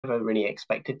Never really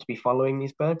expected to be following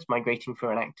these birds migrating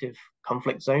through an active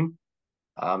conflict zone.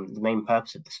 The main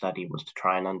purpose of the study was to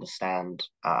try and understand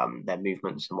their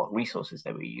movements and what resources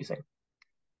they were using.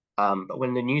 But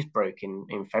when the news broke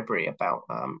in February about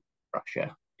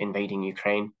Russia invading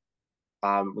Ukraine,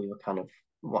 we were kind of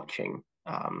watching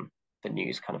the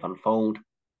news kind of unfold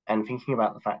and thinking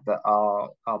about the fact that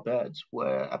our birds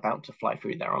were about to fly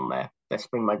through there on their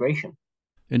spring migration.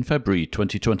 In February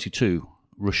 2022,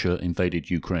 Russia invaded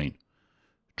Ukraine,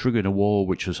 triggering a war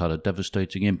which has had a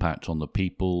devastating impact on the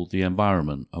people, the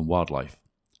environment, and wildlife.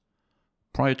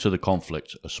 Prior to the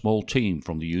conflict, a small team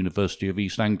from the University of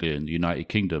East Anglia in the United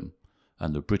Kingdom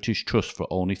and the British Trust for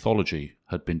Ornithology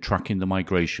had been tracking the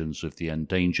migrations of the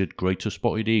endangered greater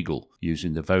spotted eagle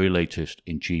using the very latest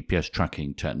in GPS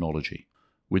tracking technology.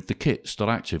 With the kit still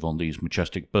active on these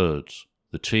majestic birds,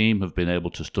 the team have been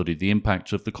able to study the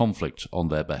impact of the conflict on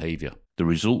their behaviour. The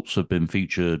results have been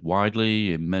featured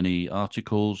widely in many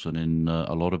articles and in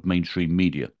a lot of mainstream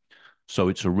media. So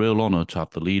it's a real honour to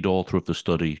have the lead author of the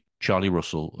study, Charlie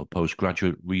Russell, a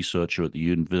postgraduate researcher at the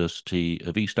University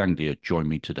of East Anglia, join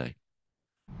me today.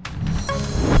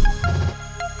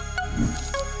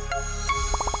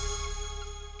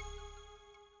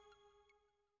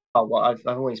 Oh, well, I've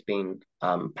always been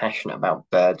passionate about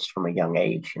birds from a young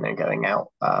age, going out,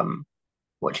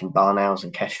 watching barn owls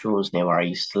and kestrels near where I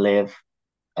used to live,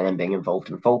 and then being involved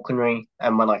in falconry.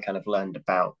 And when I kind of learned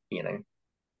about, the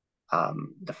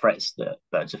threats that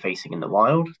birds are facing in the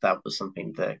wild, that was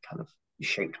something that kind of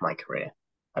shaped my career.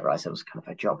 I realized there was kind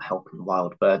of a job helping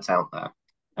wild birds out there.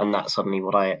 And that's suddenly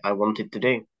what I wanted to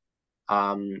do.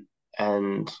 Um,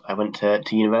 and I went to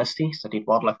university, studied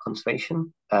wildlife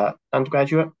conservation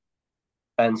undergraduate,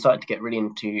 and started to get really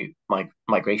into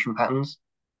migration patterns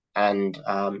and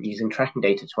using tracking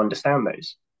data to understand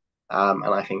those. And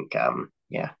I think,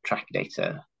 tracking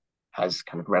data has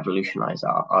kind of revolutionized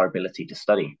our ability to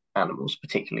study animals,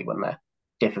 particularly when they're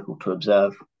difficult to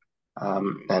observe.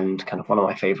 And kind of one of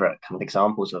my favorite kind of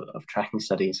examples of tracking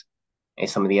studies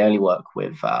is some of the early work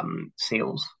with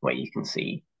seals, where you can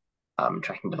see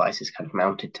tracking devices kind of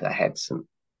mounted to their heads, and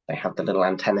they have the little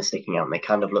antenna sticking out, and they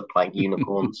kind of look like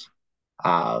unicorns.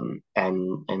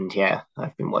 And yeah,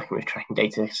 I've been working with tracking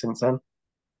data since then.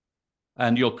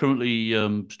 And you're currently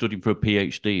studying for a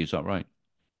PhD, is that right?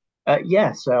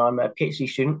 Yeah, so I'm a PhD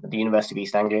student at the University of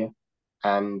East Anglia,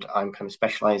 and I'm kind of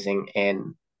specializing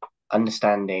in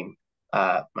understanding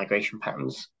migration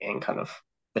patterns in kind of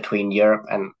between Europe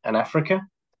and Africa,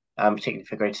 particularly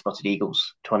for greater spotted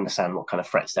eagles, to understand what kind of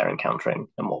threats they're encountering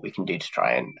and what we can do to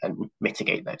try and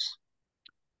mitigate those.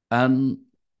 And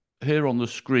here on the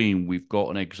screen, we've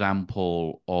got an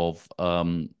example of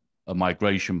a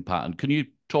migration pattern. Can you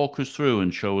talk us through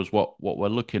and show us what we're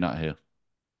looking at here?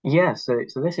 Yeah, so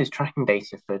this is tracking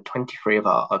data for 23 of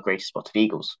our greater spotted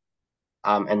eagles.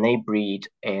 And they breed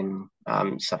in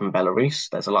southern Belarus.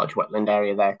 There's a large wetland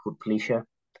area there called Policia.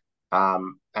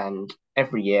 And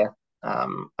every year,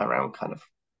 around kind of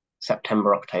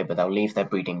September, October, they'll leave their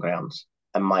breeding grounds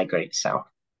and migrate south.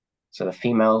 So the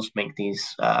females make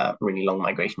these really long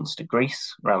migrations to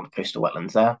Greece, around the coastal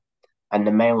wetlands there, and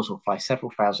the males will fly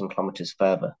several thousand kilometers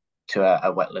further to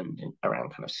a wetland around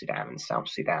kind of Sudan and South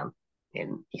Sudan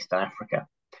in Eastern Africa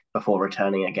before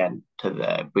returning again to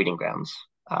the breeding grounds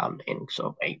in sort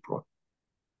of April.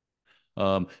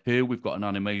 Here we've got an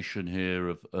animation here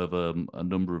of a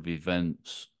number of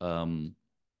events to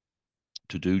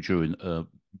do during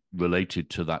related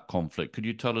to that conflict. Could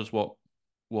you tell us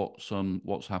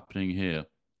what's happening here?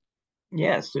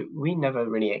 Yeah, so we never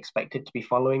really expected to be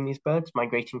following these birds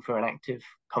migrating through an active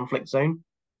conflict zone.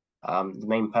 The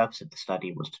main purpose of the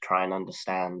study was to try and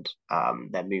understand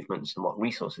their movements and what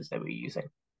resources they were using.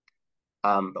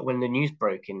 But when the news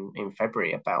broke in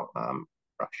February about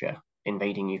Russia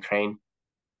invading Ukraine,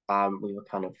 we were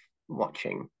kind of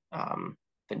watching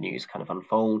the news kind of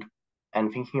unfold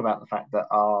and thinking about the fact that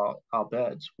our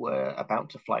birds were about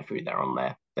to fly through there on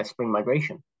their spring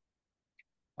migration.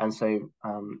 And so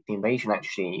the invasion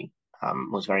actually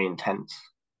was very intense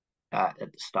at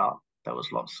the start. There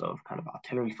was lots of kind of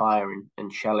artillery fire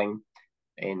and shelling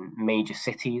in major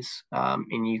cities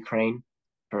in Ukraine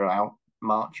throughout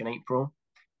March and April.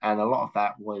 And a lot of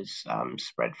that was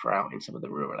spread throughout in some of the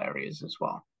rural areas as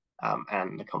well.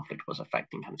 And the conflict was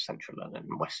affecting kind of central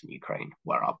and western Ukraine,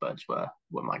 where our birds were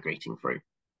migrating through.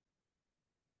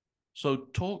 So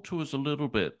talk to us a little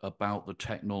bit about the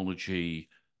technology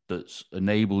that's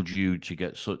enabled you to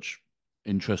get such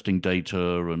interesting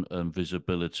data and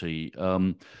visibility.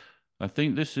 I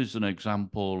think this is an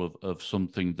example of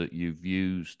something that you've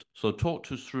used. So talk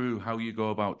to us through how you go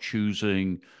about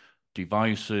choosing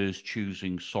devices,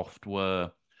 choosing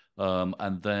software,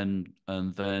 and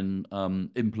then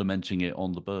implementing it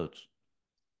on the birds.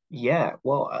 Yeah,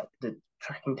 well, the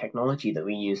tracking technology that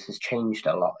we use has changed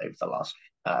a lot over the last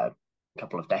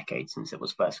couple of decades since it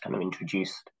was first kind of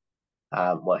introduced,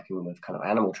 working with kind of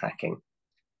animal tracking.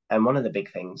 And one of the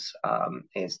big things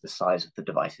is the size of the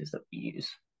devices that we use.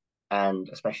 And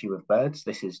especially with birds,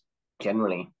 this is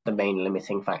generally the main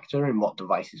limiting factor in what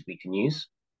devices we can use.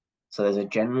 So there's a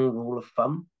general rule of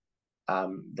thumb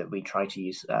that we try to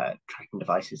use tracking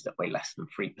devices that weigh less than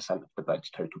 3% of the bird's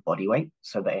total body weight,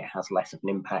 so that it has less of an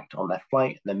impact on their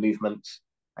flight and their movements,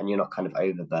 and you're not kind of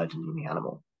overburdening the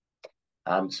animal.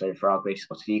 So for our greater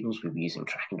spotted eagles, we'll be using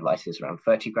tracking devices around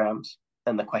 30 grams.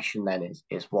 And the question then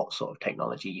is what sort of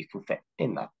technology you can fit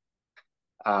in that.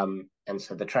 And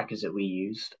so the trackers that we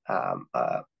used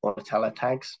are Ornithology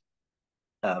tags.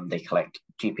 They collect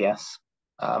GPS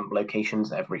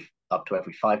locations up to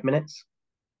every 5 minutes.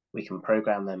 We can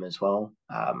program them as well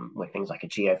with things like a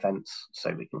geofence,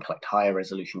 so we can collect higher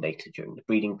resolution data during the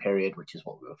breeding period, which is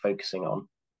what we were focusing on,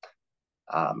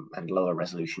 and lower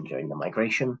resolution during the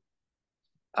migration.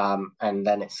 And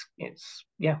then it's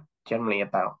yeah, generally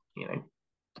about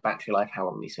the battery life, how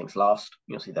long these things last.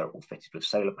 You'll see they're all fitted with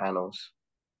solar panels.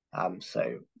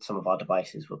 So some of our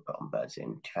devices were put on birds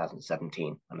in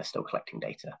 2017, and they're still collecting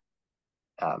data.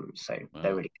 So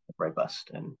they're Wow. really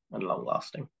robust and long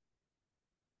lasting.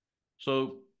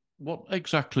 So, what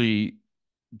exactly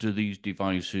do these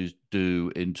devices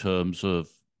do in terms of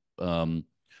um,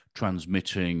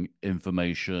 transmitting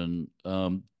information?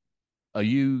 Are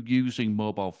you using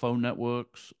mobile phone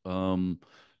networks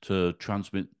to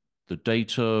transmit the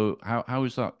data? How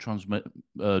is that transmit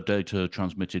data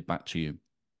transmitted back to you?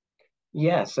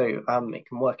 Yeah, so it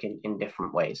can work in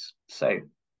different ways. So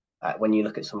when you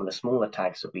look at some of the smaller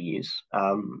tags that we use,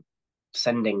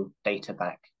 sending data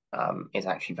back is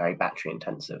actually very battery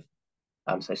intensive.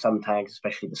 So some tags,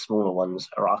 especially the smaller ones,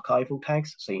 are archival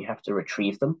tags, so you have to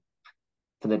retrieve them.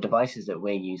 For the devices that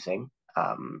we're using,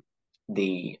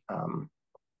 the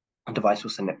device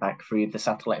will send it back through the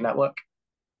satellite network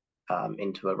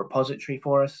into a repository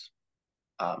for us.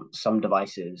 Some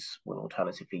devices will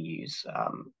alternatively use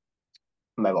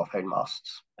mobile phone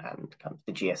masts and kind of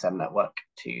the GSM network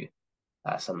to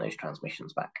send those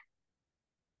transmissions back.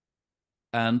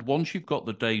 And once you've got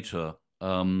the data,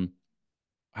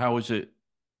 how is it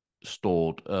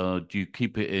stored? Do you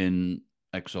keep it in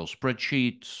Excel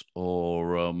spreadsheets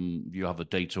or do you have a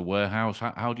data warehouse?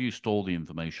 How do you store the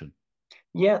information?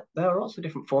 Yeah, there are also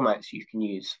different formats you can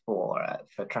use for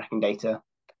tracking data.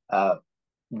 Uh,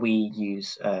 we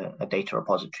use a data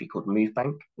repository called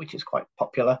MoveBank, which is quite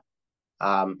popular.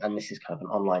 And this is kind of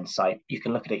an online site. You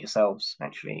can look at it yourselves,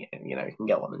 actually. You can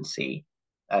get one and see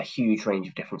a huge range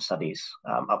of different studies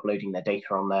uploading their data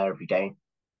on there every day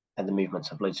and the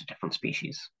movements of loads of different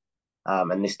species.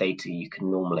 And this data, you can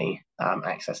normally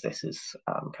access this as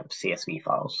kind of CSV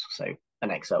files. So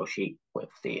an Excel sheet with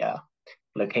the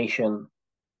location,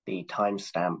 the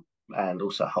timestamp, and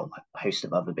also a whole host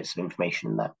of other bits of information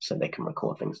in that. So they can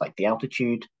record things like the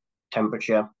altitude,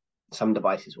 temperature. Some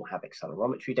devices will have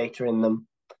accelerometry data in them,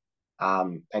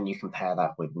 and you can pair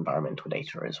that with environmental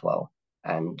data as well,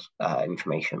 and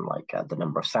information like the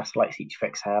number of satellites each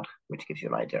fix had, which gives you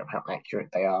an idea of how accurate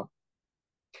they are.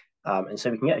 And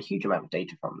so we can get a huge amount of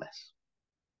data from this.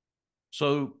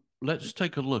 So let's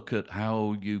take a look at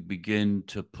how you begin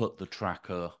to put the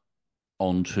tracker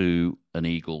onto an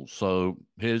eagle. So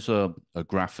here's a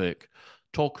graphic.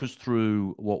 Talk us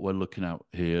through what we're looking at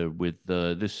here with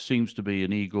this seems to be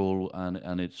an eagle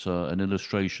and it's an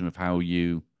illustration of how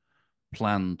you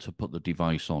plan to put the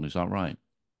device on. Is that right?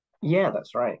 Yeah,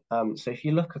 that's right. So if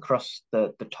you look across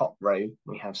the top row,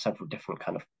 we have several different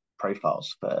kind of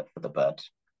profiles for the bird.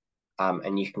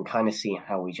 And you can kind of see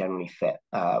how we generally fit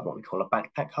what we call a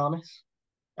backpack harness.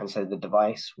 And so the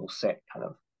device will sit kind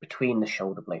of between the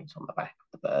shoulder blades on the back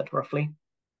of the bird, roughly.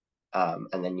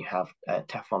 And then you have a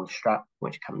Teflon strap,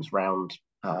 which comes round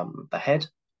the head,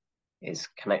 is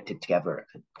connected together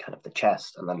at kind of the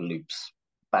chest, and then loops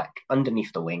back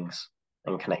underneath the wings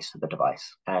and connects to the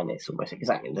device. And it's almost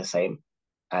exactly the same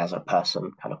as a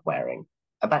person kind of wearing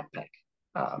a backpack.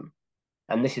 Um,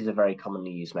 and this is a very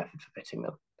commonly used method for fitting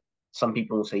them. Some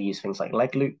people also use things like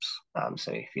leg loops.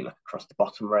 So if you look across the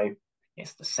bottom row,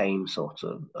 it's the same sort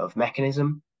of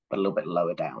mechanism, but a little bit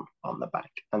lower down on the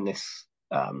back. And this,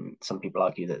 some people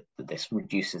argue that this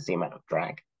reduces the amount of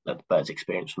drag that the birds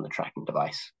experience from the tracking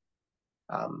device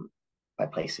um, by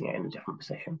placing it in a different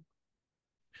position.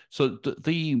 So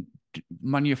the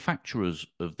manufacturers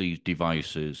of these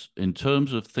devices, in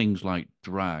terms of things like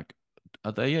drag,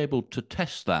 are they able to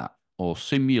test that or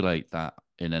simulate that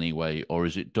in any way, or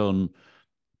is it done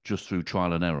just through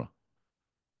trial and error?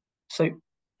 So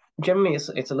generally, it's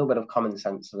a little bit of common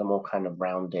sense that a more kind of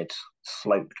rounded,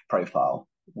 sloped profile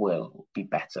will be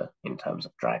better in terms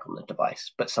of drag on the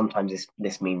device. But sometimes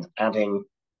this means adding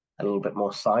a little bit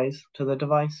more size to the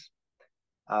device.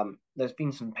 There's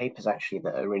been some papers actually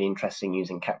that are really interesting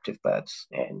using captive birds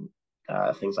in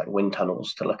things like wind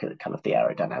tunnels to look at kind of the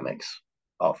aerodynamics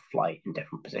of flight in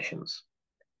different positions.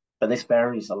 But this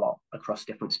varies a lot across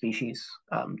different species.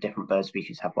 Different bird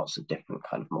species have lots of different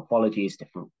kind of morphologies,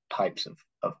 different types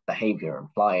of behavior and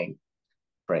flying.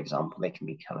 For example, they can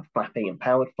be kind of flapping in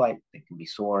powered flight, they can be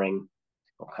soaring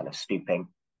or kind of stooping.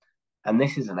 And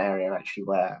this is an area actually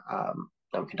where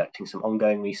I'm conducting some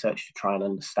ongoing research to try and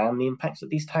understand the impacts that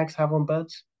these tags have on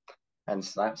birds. And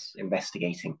so that's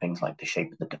investigating things like the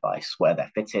shape of the device, where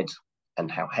they're fitted,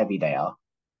 and how heavy they are,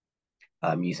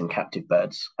 using captive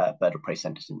birds, bird of prey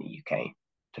centres in the UK,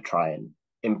 to try and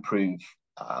improve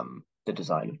the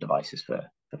design of devices for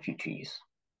future use.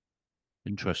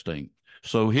 Interesting.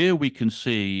 So here we can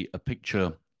see a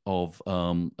picture of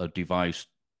a device.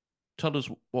 Tell us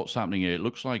what's happening here. It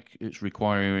looks like it's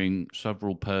requiring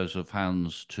several pairs of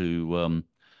hands to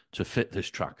fit this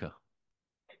tracker.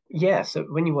 Yeah, so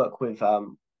when you work with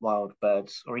wild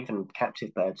birds or even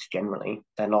captive birds generally,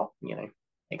 they're not,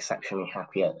 exceptionally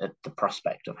happy at the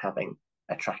prospect of having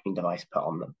a tracking device put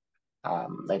on them.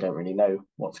 They don't really know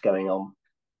what's going on.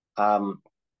 Um,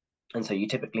 and so you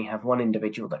typically have one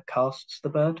individual that casts the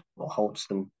bird or holds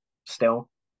them still.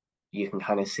 You can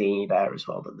kind of see there as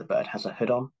well that the bird has a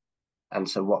hood on. And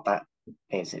so what that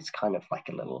is, it's kind of like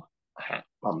a little hat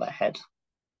on their head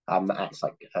that acts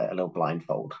like a little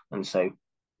blindfold. And so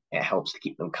it helps to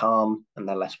keep them calm and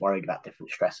they're less worried about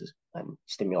different stresses and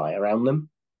stimuli around them.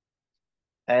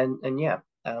 And yeah,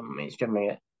 it's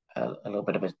generally a little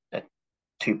bit of a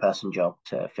two-person job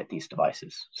to fit these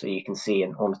devices. So you can see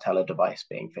an Ornithology device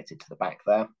being fitted to the back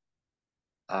there.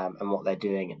 And what they're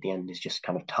doing at the end is just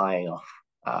kind of tying off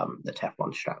the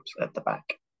Teflon straps at the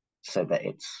back so that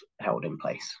it's held in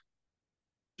place.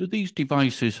 Do these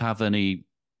devices have any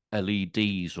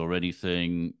LEDs or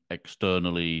anything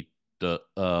externally that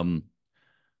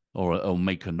or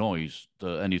make a noise,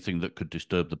 anything that could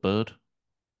disturb the bird?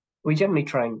 We generally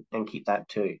try and keep that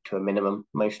to a minimum.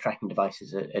 Most tracking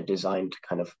devices are designed to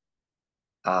kind of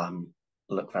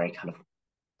look very kind of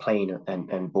plain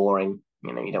and boring.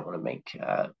 You don't want to make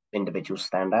individuals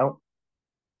stand out,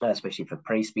 especially for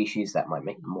prey species that might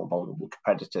make them more vulnerable to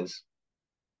predators.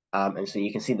 And so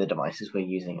you can see the devices we're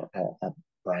using are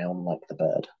brown like the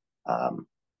bird, um,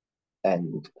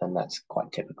 and that's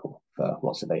quite typical for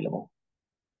what's available.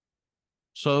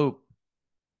 So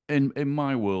in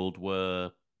my world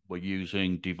where we're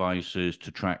using devices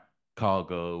to track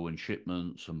cargo and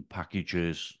shipments and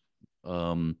packages,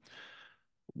 um,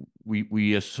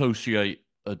 we associate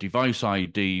a device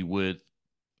ID with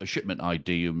a shipment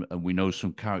ID, and we know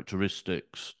some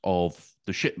characteristics of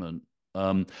the shipment.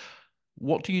 Um,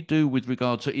 what do you do with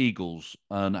regard to eagles,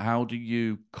 and how do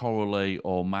you correlate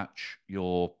or match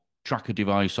your tracker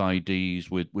device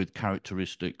IDs with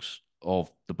characteristics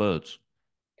of the birds?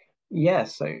 Yeah,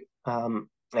 so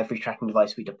every tracking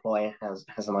device we deploy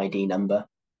has an ID number,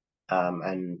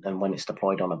 and when it's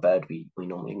deployed on a bird, we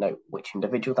normally note which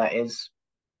individual that is,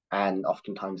 and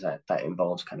oftentimes that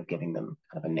involves kind of giving them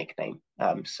kind of a nickname.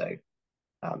 So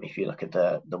if you look at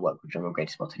the work we've done with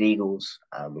greater spotted eagles,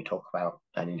 we talk about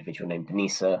an individual named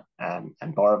Denisa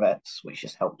and Borovets, which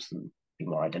just helps them be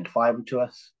more identifiable to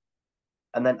us.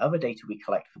 And then other data we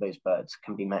collect for those birds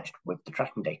can be matched with the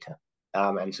tracking data.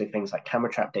 And so things like camera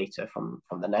trap data from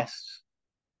the nests,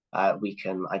 we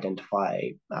can identify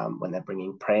when they're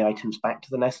bringing prey items back to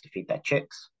the nest to feed their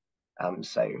chicks.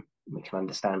 So we can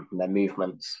understand from their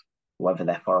movements whether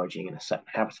they're foraging in a certain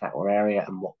habitat or area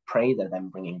and what prey they're then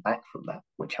bringing back from that,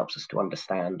 which helps us to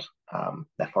understand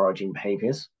their foraging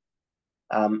behaviors,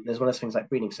 as well as things like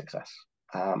breeding success.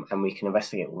 And we can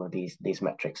investigate all of these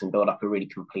metrics and build up a really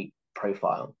complete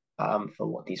profile for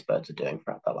what these birds are doing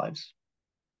throughout their lives.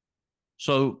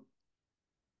 So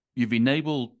you've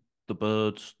enabled the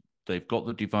birds, they've got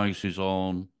the devices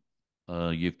on,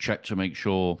 you've checked to make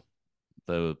sure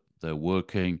they're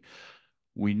working.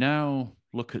 We now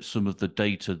look at some of the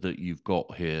data that you've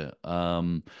got here.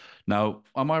 Now,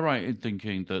 am I right in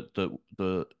thinking that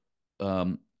the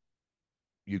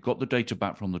you got the data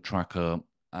back from the tracker,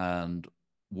 and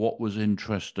what was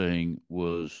interesting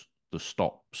was the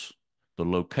stops, the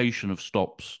location of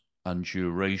stops and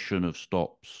duration of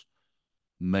stops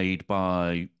made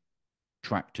by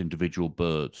tracked individual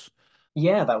birds.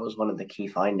 Yeah, that was one of the key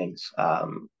findings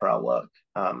for our work.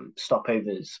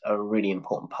 Stopovers are a really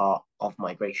important part of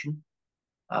migration.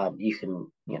 You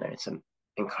can, it's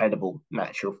incredible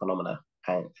natural phenomena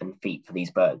and feat for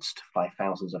these birds to fly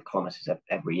thousands of kilometers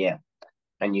every year.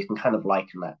 And you can kind of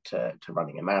liken that to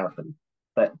running a marathon.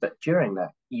 But during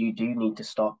that, you do need to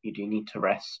stop. You do need to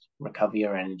rest, recover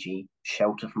your energy,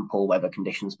 shelter from poor weather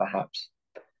conditions, perhaps.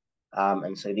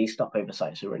 And so these stopover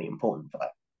sites are really important for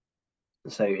that.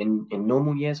 So in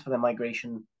normal years for their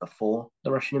migration before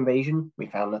the Russian invasion, we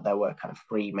found that there were kind of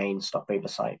three main stopover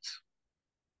sites,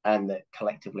 and that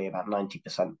collectively about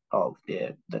 90% of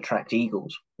the tracked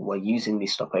eagles were using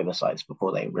these stopover sites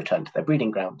before they returned to their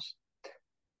breeding grounds.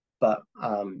 But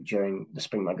during the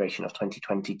spring migration of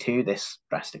 2022, this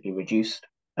drastically reduced.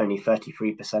 Only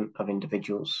 33% of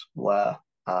individuals were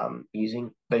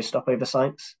using those stopover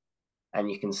sites. And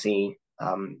you can see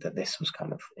that this was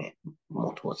kind of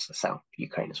more towards the south of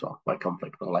Ukraine as well, where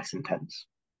conflict was less intense.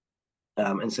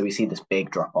 And so we see this big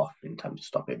drop off in terms of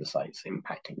stopover sites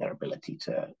impacting their ability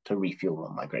to refuel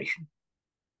on migration.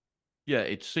 Yeah,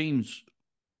 it seems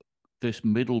this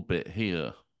middle bit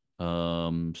here,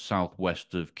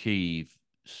 southwest of Kiev,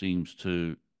 seems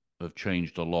to have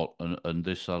changed a lot, and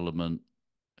this element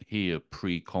here,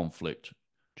 pre-conflict,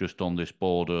 just on this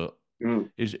border,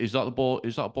 Mm. is that the border?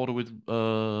 Is that a border with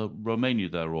Romania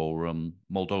there or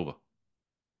Moldova?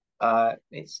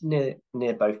 It's near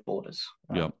both borders.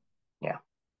 Yeah. Yeah.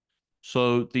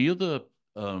 So the other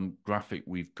graphic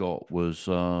we've got was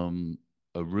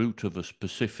a route of a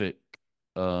specific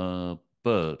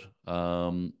bird.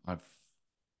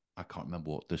 I can't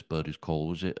remember what this bird is called.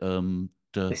 Was it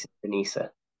This is Denisa.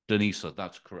 Denisa?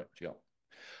 That's correct. Yeah.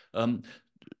 Um,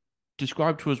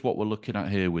 Describe to us what we're looking at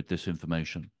here with this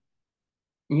information.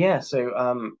 Yeah,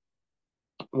 so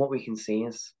what we can see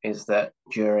is that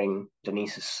during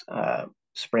Denise's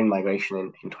spring migration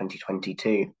in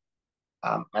 2022,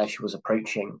 as she was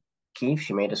approaching Kiev,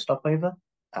 she made a stopover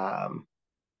um,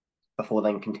 before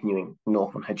then continuing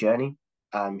north on her journey.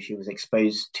 She was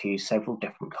exposed to several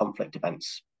different conflict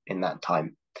events in that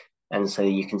time. And so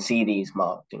you can see these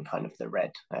marked in kind of the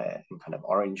red and kind of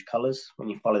orange colors when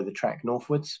you follow the track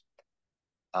northwards.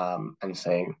 And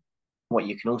so what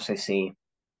you can also see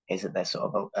is that there's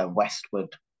sort of a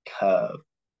westward curve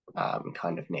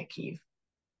kind of near Kiev.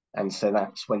 And so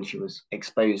that's when she was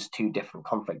exposed to different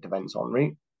conflict events en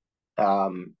route,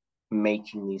 um,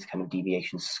 making these kind of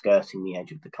deviations skirting the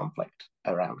edge of the conflict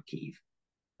around Kiev.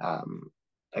 Um,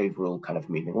 Overall, kind of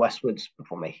moving westwards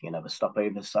before making another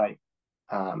stopover site,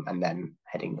 and then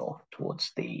heading north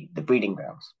towards the breeding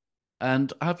grounds.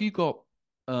 And have you got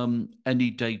any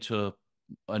data,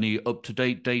 any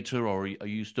up-to-date data, or are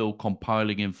you still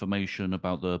compiling information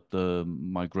about the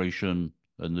migration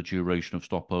and the duration of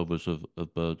stopovers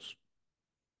of birds?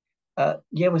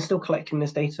 Yeah, we're still collecting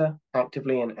this data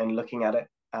actively and looking at it.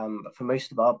 But for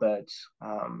most of our birds,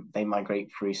 they migrate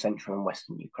through central and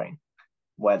western Ukraine,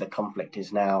 where the conflict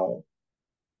is now,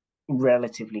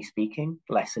 relatively speaking,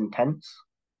 less intense.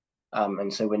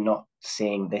 And so we're not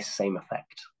seeing this same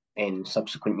effect in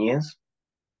subsequent years.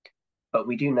 But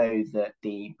we do know that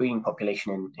the breeding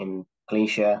population in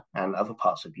Galicia and other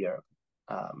parts of Europe,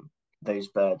 those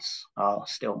birds are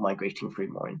still migrating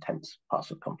through more intense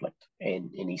parts of conflict in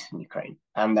eastern Ukraine.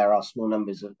 And there are small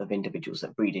numbers of individuals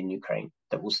that breed in Ukraine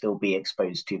that will still be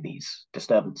exposed to these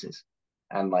disturbances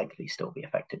and likely still be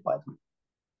affected by them.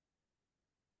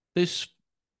 This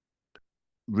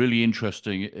really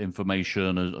interesting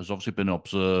information has obviously been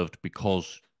observed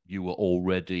because you were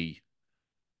already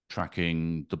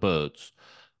tracking the birds.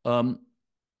 Um,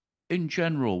 in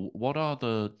general, what are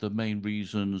the main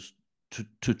reasons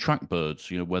to track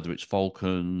birds? You know, whether it's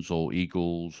falcons or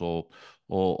eagles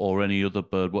or any other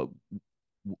bird.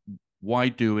 Why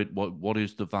do it? What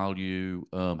is the value?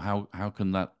 How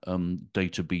can that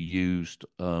data be used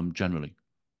generally?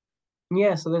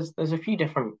 Yeah, so there's a few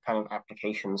different kind of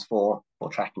applications for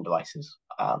tracking devices.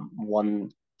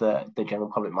 One that the general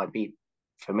public might be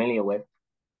familiar with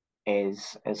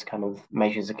is as kind of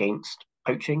measures against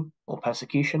poaching or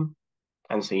persecution.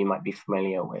 And so you might be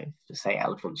familiar with, say,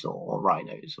 elephants or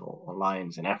rhinos or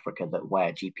lions in Africa that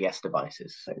wear GPS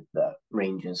devices so that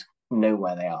rangers know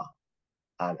where they are,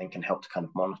 and can help to kind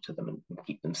of monitor them and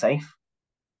keep them safe.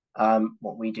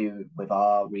 What we do with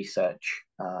our research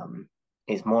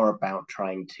is more about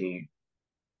trying to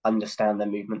understand their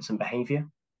movements and behavior.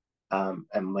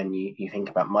 And when you think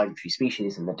about migratory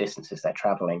species and the distances they're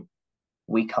traveling,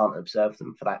 we can't observe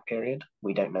them for that period.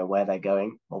 We don't know where they're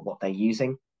going or what they're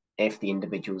using. If the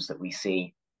individuals that we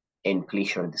see in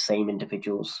Galicia are the same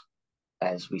individuals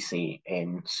as we see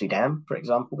in Sudan, for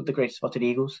example, with the great spotted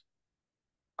eagles.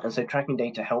 And so tracking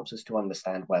data helps us to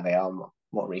understand where they are and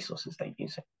what resources they're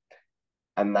using.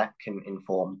 And that can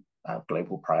inform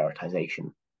global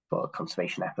prioritization for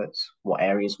conservation efforts, what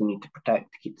areas we need to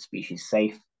protect to keep the species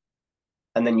safe.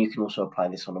 And then you can also apply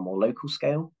this on a more local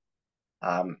scale.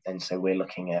 And so we're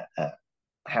looking at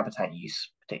habitat use,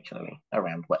 particularly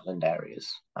around wetland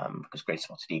areas, because great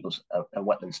spotted eagles are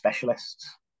wetland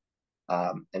specialists.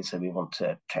 And so we want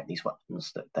to check these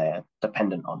wetlands that they're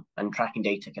dependent on. And tracking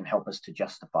data can help us to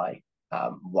justify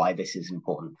why this is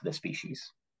important for the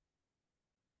species.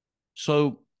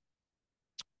 So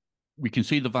we can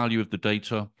see the value of the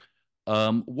data.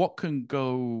 What can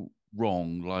go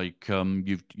wrong? Like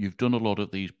you've done a lot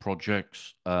of these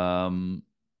projects.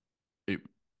 It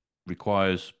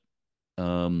requires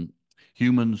um,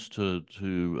 humans to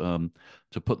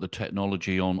put the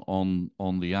technology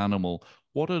on the animal.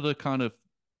 What are the kind of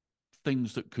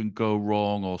things that can go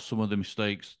wrong, or some of the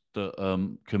mistakes that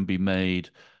can be made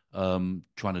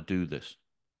trying to do this?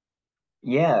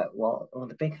 Yeah, well,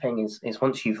 the big thing is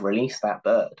once you've released that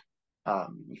bird,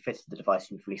 you fitted the device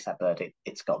and you've released that bird,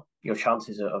 it's got your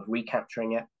chances of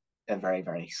recapturing it are very,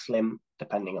 very slim,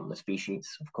 depending on the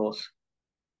species, of course.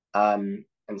 And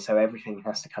so everything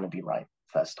has to kind of be right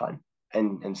first time.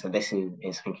 And so this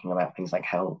is thinking about things like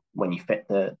how when you fit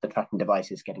the tracking device,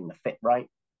 getting the fit right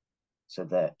so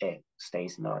that it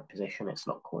stays in the right position, it's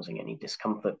not causing any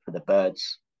discomfort for the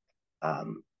birds.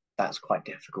 Um, that's quite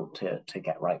difficult to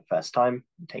get right first time.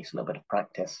 It takes a little bit of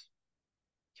practice.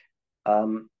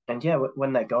 And yeah,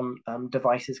 when they're gone,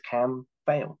 devices can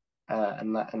fail,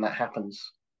 and that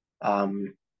happens.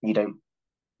 You don't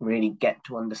really get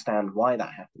to understand why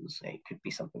that happens. It could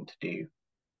be something to do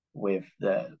with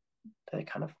the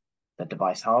kind of the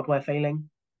device hardware failing.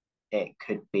 It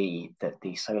could be that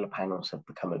the solar panels have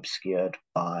become obscured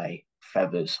by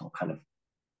feathers or kind of,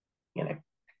 you know,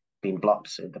 being blocked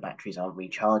so the batteries aren't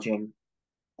recharging.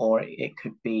 Or it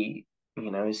could be,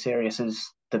 as serious as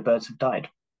the birds have died.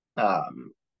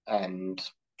 And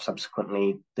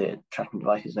subsequently the tracking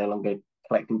device is no longer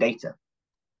collecting data.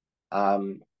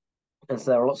 Um, and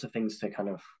so there are lots of things to kind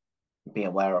of be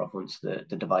aware of once the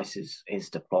device is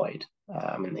deployed,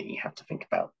 and that you have to think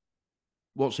about.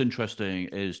 What's interesting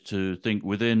is to think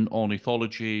within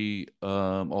ornithology,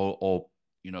 or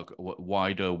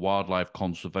wider wildlife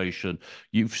conservation.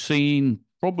 You've seen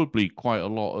probably quite a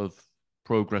lot of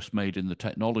progress made in the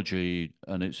technology,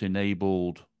 and it's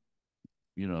enabled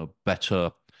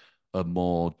better and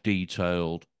more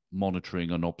detailed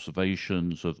monitoring and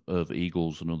observations of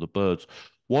eagles and other birds.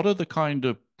 What are the kind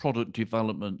of product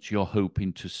developments you're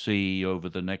hoping to see over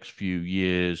the next few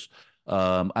years?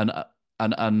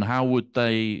 And how would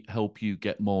they help you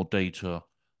get more data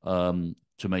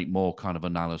to make more kind of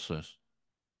analysis?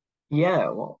 Yeah,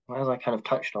 well, as I kind of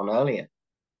touched on earlier,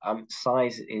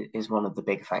 size is one of the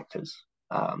big factors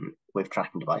with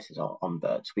tracking devices on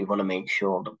birds. We want to make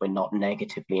sure that we're not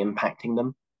negatively impacting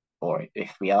them, or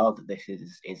if we are, that this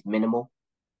is minimal.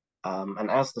 And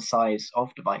as the size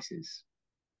of devices,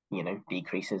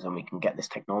 decreases and we can get this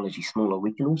technology smaller,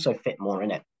 we can also fit more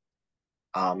in it.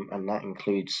 And that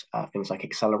includes things like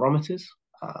accelerometers,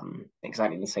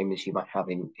 exactly the same as you might have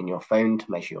in your phone to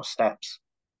measure your steps.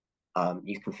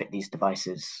 You can fit these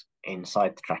devices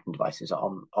inside the tracking devices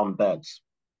on birds.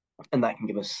 And that can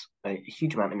give us a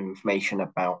huge amount of information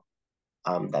about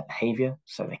their behavior.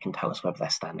 So they can tell us whether they're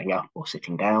standing up or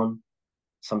sitting down.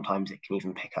 Sometimes it can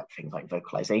even pick up things like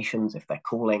vocalizations if they're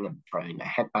calling and throwing their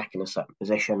head back in a certain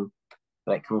position.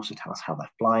 But it can also tell us how they're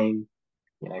flying,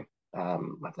 whether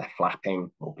they're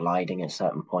flapping or gliding at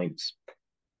certain points.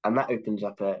 And that opens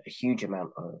up a huge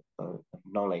amount of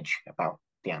knowledge about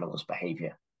the animal's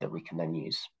behavior that we can then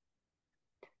use.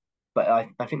 But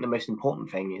I think the most important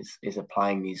thing is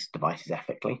applying these devices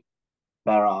ethically.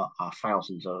 There are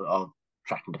thousands of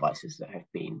tracking devices that have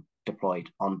been deployed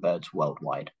on birds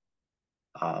worldwide.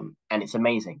 And it's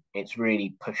amazing. It's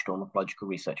really pushed ornithological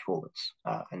research forwards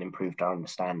and improved our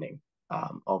understanding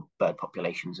of bird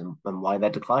populations and why they're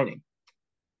declining.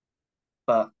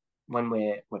 But when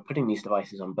we're putting these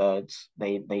devices on birds,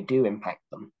 they do impact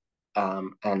them.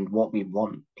 And what we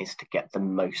want is to get the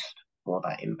most for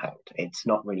that impact. It's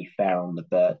not really fair on the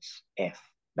birds if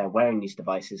they're wearing these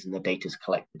devices and the data's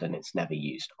collected and it's never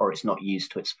used, or it's not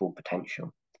used to its full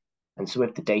potential. And so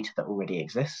with the data that already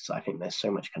exists, I think there's so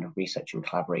much kind of research and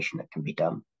collaboration that can be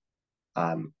done.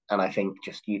 And I think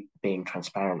just you being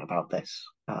transparent about this,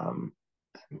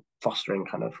 fostering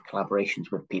kind of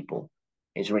collaborations with people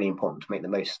is really important to make the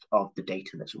most of the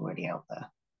data that's already out there,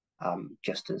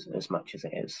 just as much as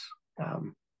it is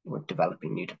with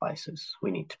developing new devices. We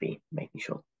need to be making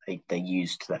sure they're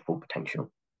used to their full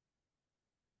potential.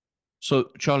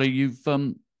 So, Charlie, you've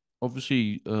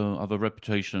obviously have a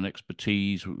reputation and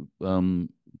expertise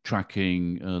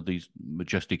tracking these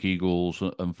majestic eagles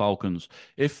and falcons.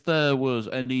 If there was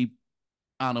any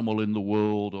animal in the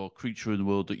world or creature in the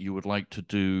world that you would like to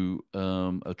do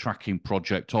a tracking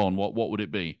project on, what would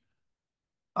it be?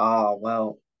 Ah,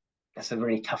 well, that's a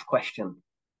really tough question.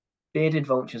 Bearded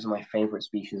vultures are my favorite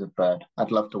species of bird.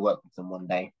 I'd love to work with them one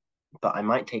day, but I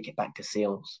might take it back to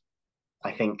seals.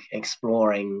 I think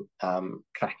exploring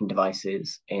tracking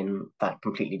devices in that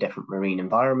completely different marine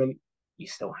environment, you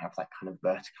still have that kind of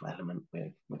vertical element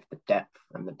with the depth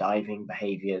and the diving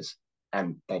behaviors,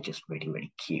 and they're just really,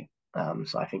 really cute.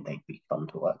 So I think they'd be fun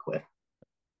to work with.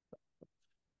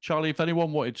 Charlie, if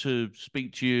anyone wanted to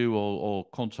speak to you or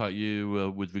contact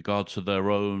you with regard to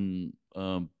their own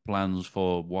plans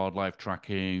for wildlife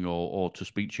tracking or to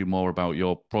speak to you more about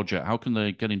your project, how can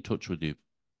they get in touch with you?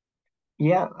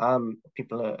 Yeah,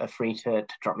 people are free to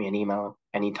drop me an email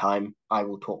anytime. I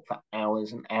will talk for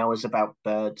hours and hours about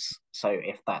birds. So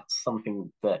if that's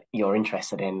something that you're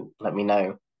interested in, let me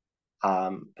know.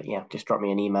 But yeah, just drop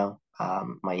me an email.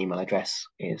 My email address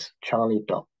is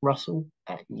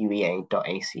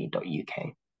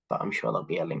charlie.russell@uea.ac.uk. But I'm sure there'll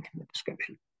be a link in the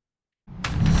description.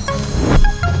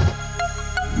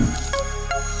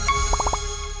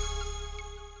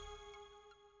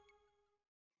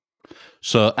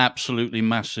 So, absolutely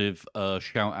massive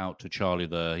shout out to Charlie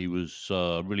there. He was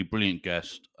a really brilliant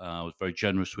guest. Was very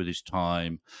generous with his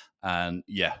time. And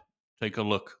yeah, take a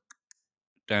look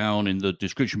down in the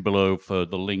description below for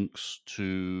the links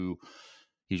to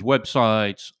his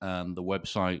websites and the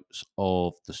websites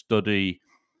of the study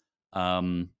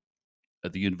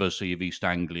at the University of East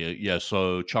Anglia. Yeah,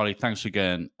 so Charlie, thanks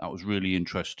again. That was really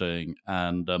interesting.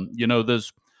 And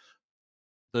there's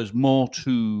more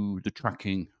to the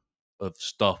tracking of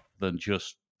stuff than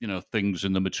just things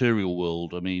in the material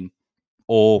world. I mean,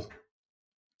 or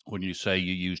when you say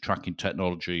you use tracking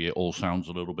technology, it all sounds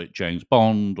a little bit James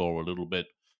Bond or a little bit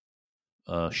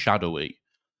shadowy.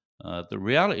 The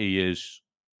reality is,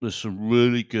 there's some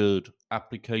really good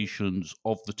applications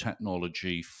of the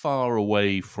technology far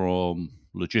away from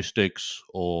logistics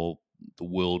or the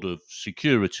world of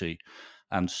security,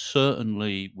 and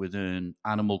certainly within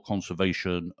animal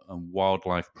conservation and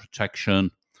wildlife protection.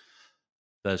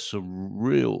 There's some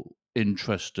real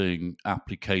interesting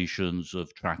applications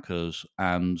of trackers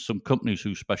and some companies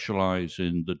who specialize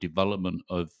in the development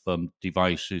of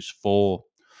devices for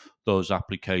those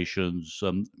applications.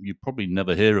 You probably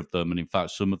never hear of them. And in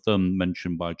fact, some of them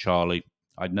mentioned by Charlie,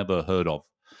 I'd never heard of.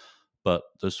 But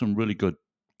there's some really good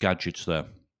gadgets there.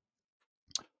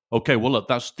 Okay, well, look,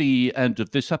 that's the end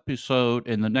of this episode.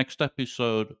 In the next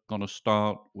episode, going to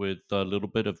start with a little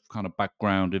bit of kind of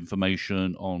background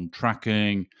information on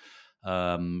tracking,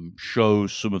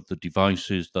 shows some of the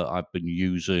devices that I've been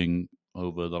using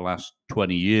over the last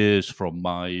 20 years from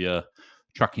my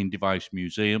tracking device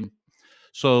museum.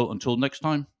 So until next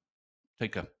time,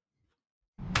 take care.